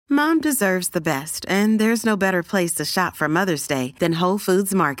Mom deserves the best, and there's no better place to shop for Mother's Day than Whole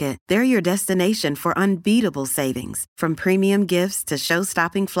Foods Market. They're your destination for unbeatable savings, from premium gifts to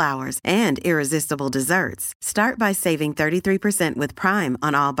show-stopping flowers and irresistible desserts. Start by saving 33% with Prime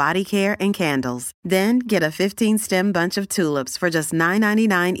on all body care and candles. Then get a 15-stem bunch of tulips for just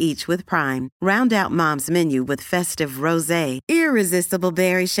 $9.99 each with Prime. Round out Mom's menu with festive rosé, irresistible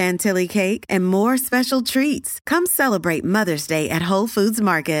berry chantilly cake, and more special treats. Come celebrate Mother's Day at Whole Foods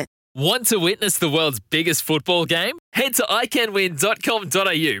Market. Want to witness the world's biggest football game? Head to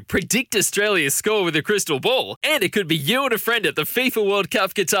iCanWin.com.au, predict Australia's score with a crystal ball, and it could be you and a friend at the FIFA World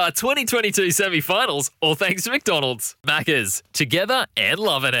Cup Qatar 2022 semi-finals, all thanks to McDonald's. Maccas, together and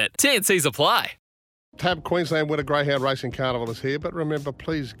loving it. TNCs apply. Tab Queensland Winter Greyhound Racing Carnival is here, but remember,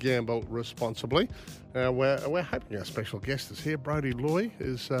 please gamble responsibly. We're hoping our special guest is here. Brodie Loy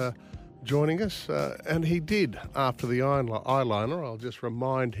is joining us, and he did after the eyeliner. I'll just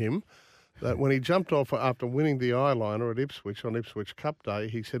remind him that when he jumped off after winning the eyeliner at Ipswich on Ipswich Cup Day,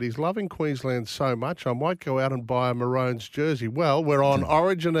 he said he's loving Queensland so much I might go out and buy a Maroons jersey. Well, we're on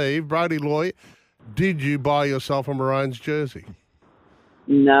Origin Eve. Brodie Loy, did you buy yourself a Maroons jersey?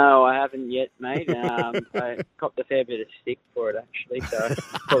 No, I haven't yet, mate. I copped a fair bit of stick for it, actually, so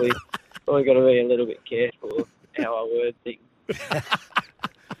probably got to be a little bit careful of how I word things.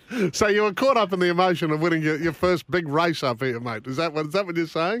 So you were caught up in the emotion of winning your first big race up here, mate. Is that what you're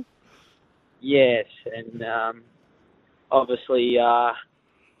saying? Yes, and obviously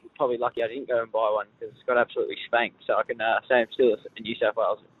probably lucky I didn't go and buy one because it's got absolutely spanked, so I can say I'm still a New South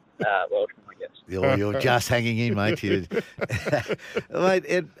Wales Welshman, I guess. You're just hanging in, mate.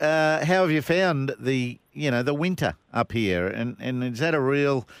 Mate, how have you found the winter up here, and is that a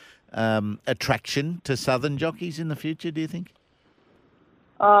real attraction to southern jockeys in the future, do you think?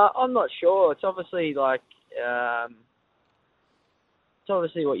 I'm not sure. It's obviously what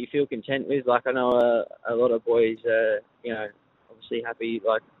you feel content with. Like, I know a lot of boys are, obviously happy,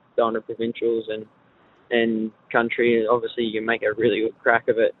 like, going to provincials and country. Obviously, you can make a really good crack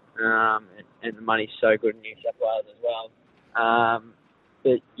of it, and the money's so good in New South Wales as well.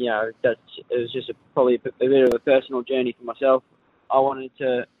 But, it was just probably a bit of a personal journey for myself. I wanted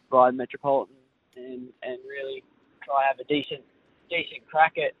to ride Metropolitan and really try have a decent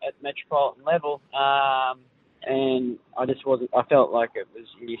crack at Metropolitan level. And I just wasn't. I felt like it was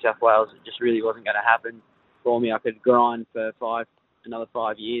in New South Wales. It just really wasn't going to happen for me. I could grind for another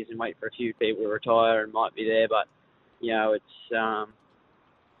 5 years and wait for a few people to retire and might be there. But it's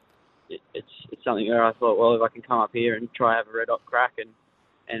something where I thought, well, if I can come up here and try have a red hot crack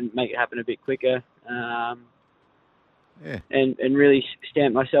and make it happen a bit quicker, and really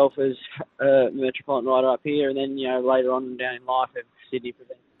stamp myself as a Metropolitan rider up here, and then later on down in life, if Sydney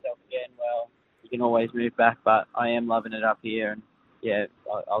presents itself again, well, you can always move back. But I am loving it up here, and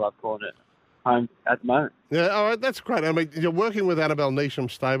I love calling it home at the moment. Yeah, all right, that's great. I mean, you're working with Annabelle Neesham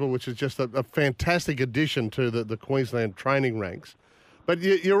Stable, which is just a fantastic addition to the Queensland training ranks. But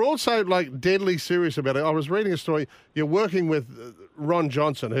you're also, like, deadly serious about it. I was reading a story. You're working with Ron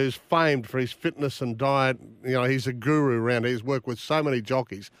Johnson, who's famed for his fitness and diet. He's a guru around here. He's worked with so many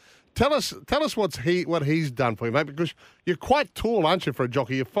jockeys. Tell us what he's done for you, mate, because you're quite tall, aren't you, for a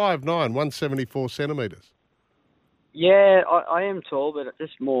jockey? You're 5'9", 174 centimetres. Yeah, I am tall, but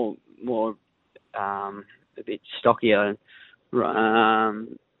just more a bit stockier.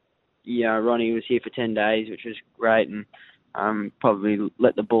 Ronnie was here for 10 days, which was great, and probably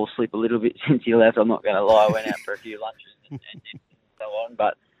let the ball slip a little bit since he left. I'm not going to lie. I went out for a few lunches and so on.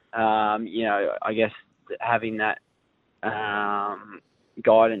 But, I guess having that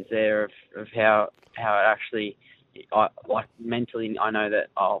guidance there of how it actually, mentally, I know that,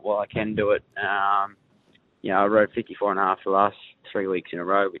 I can do it. I rode 54.5 the last 3 weeks in a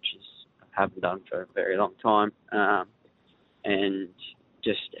row, which I haven't done for a very long time. And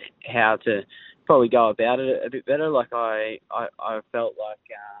just how to probably go about it a bit better. Like I felt like,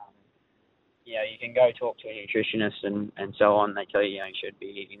 you can go talk to a nutritionist and so on. They tell you, you should be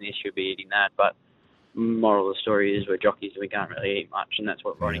eating this, should be eating that. But moral of the story is we're jockeys, we can't really eat much, and that's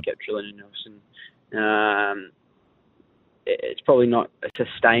what Ronnie kept drilling into us. And it's probably not a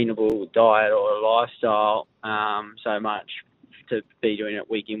sustainable diet or a lifestyle so much to be doing it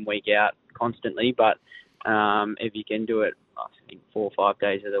week in, week out constantly. But if you can do it, I think 4 or 5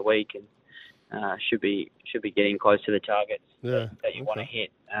 days of the week, and should be getting close to the targets that you want to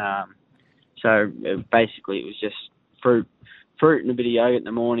hit. So basically, it was just fruit and a bit of yogurt in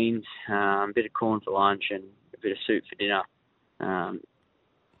the mornings, a bit of corn for lunch, and a bit of soup for dinner.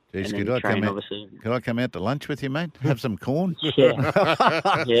 Jeez, could I come out to lunch with you, mate? Have some corn? Yeah.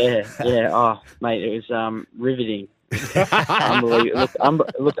 Oh, mate, it was riveting. Unbelievable.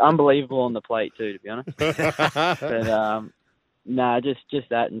 It looked unbelievable on the plate too, to be honest. But just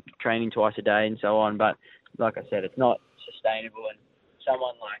that and training twice a day and so on. But like I said, it's not sustainable. And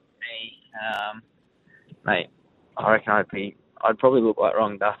someone like me, mate, I reckon I'd probably look like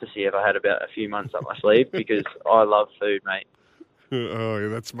Ron Dufficy if I had about a few months up my sleeve because I love food, mate. Oh, yeah,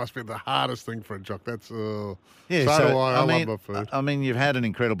 that must be the hardest thing for a jock. That's yeah. So do I mean, love my food. I mean, you've had an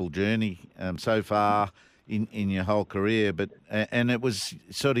incredible journey so far in your whole career, but and it was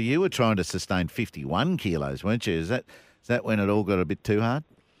sort of you were trying to sustain 51 kilos, weren't you? Is that when it all got a bit too hard?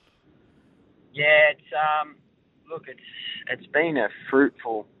 Yeah, it's been a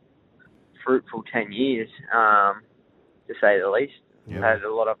fruitful 10 years, to say the least. Yeah. We've had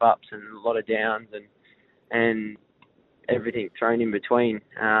a lot of ups and a lot of downs and everything thrown in between.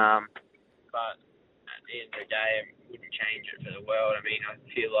 But at the end of the day, I wouldn't change it for the world. I mean, I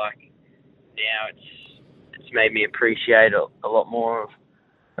feel like now it's made me appreciate a lot more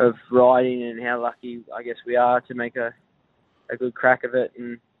of riding and how lucky I guess we are to make a good crack of it.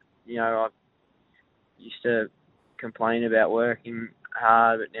 And you know, I used to complain about working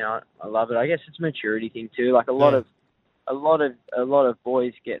hard, but now I love it. I guess it's a maturity thing too. Like a lot of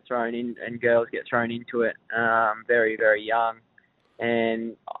boys get thrown in and girls get thrown into it very, very young.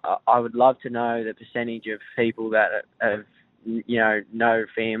 And I would love to know the percentage of people that have, you know, no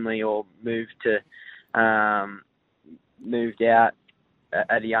family or moved out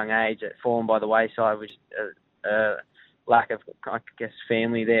at a young age, that fallen by the wayside, which lack of, I guess,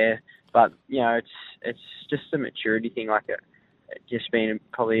 family there. But you know, it's just a maturity thing, like just being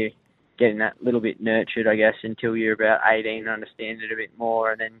probably getting that little bit nurtured, I guess, until you're about 18 and understand it a bit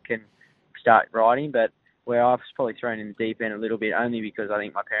more, and then can start riding. But where I was probably thrown in the deep end a little bit, only because I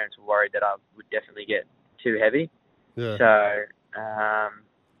think my parents were worried that I would definitely get too heavy. Yeah. So I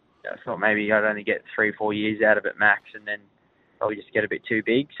thought maybe I'd only get 3-4 years out of it max, and then probably just get a bit too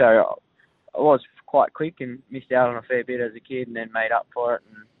big. So I was quite quick and missed out on a fair bit as a kid, and then made up for it.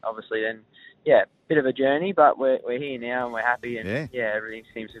 And obviously then, yeah, bit of a journey, but we're here now and we're happy, and everything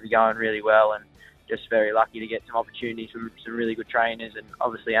seems to be going really well, and just very lucky to get some opportunities from some really good trainers, and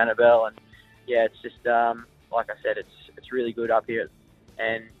obviously Annabelle. And yeah, it's just like I said, it's really good up here,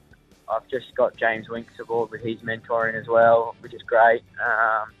 and I've just got James Winks aboard with his mentoring as well, which is great.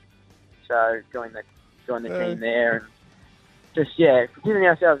 So join the team there, and just giving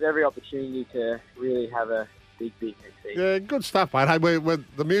ourselves every opportunity to really have a big next season. Yeah, good stuff, mate. Hey,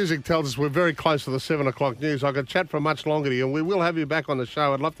 the music tells us we're very close to the 7 o'clock news. I could chat for much longer to you, and we will have you back on the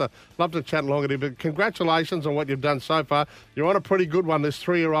show. I'd love to chat longer to you, but congratulations on what you've done so far. You're on a pretty good one, this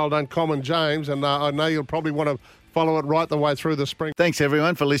 3-year-old Uncommon James, and I know you'll probably want to follow it right the way through the spring. Thanks,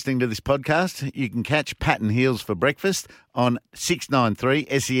 everyone, for listening to this podcast. You can catch Pat and Heels for breakfast on 693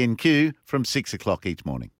 SENQ from 6 o'clock each morning.